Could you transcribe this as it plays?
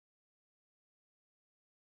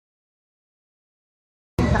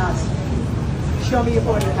Show me your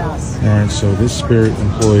boarding pass. All right, so this Spirit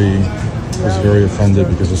employee was very offended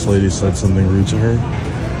because this lady said something rude to her.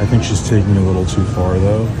 I think she's taking it a little too far,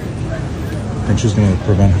 though. I think she's going to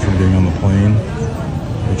prevent her from getting on the plane,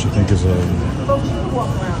 which I think is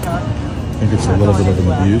it's a little bit of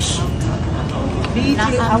an abuse.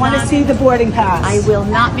 I want to see the boarding pass. I will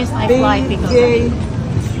not miss my flight because of you.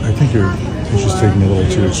 I think you're just taking it a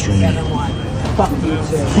little too extreme. Fuck you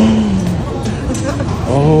too.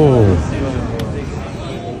 Oh.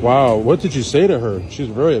 Wow, what did you say to her? She's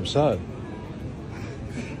very upset.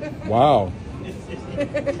 Wow.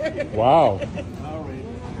 Wow.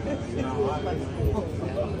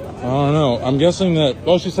 I don't know. I'm guessing that...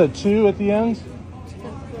 Oh, she said 2 at the end?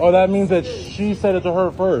 Oh, that means that she said it to her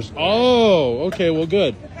first. Oh, okay, well,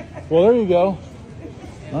 good. Well, there you go.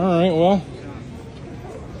 All right, well,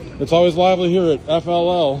 it's always lively here at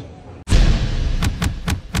FLL.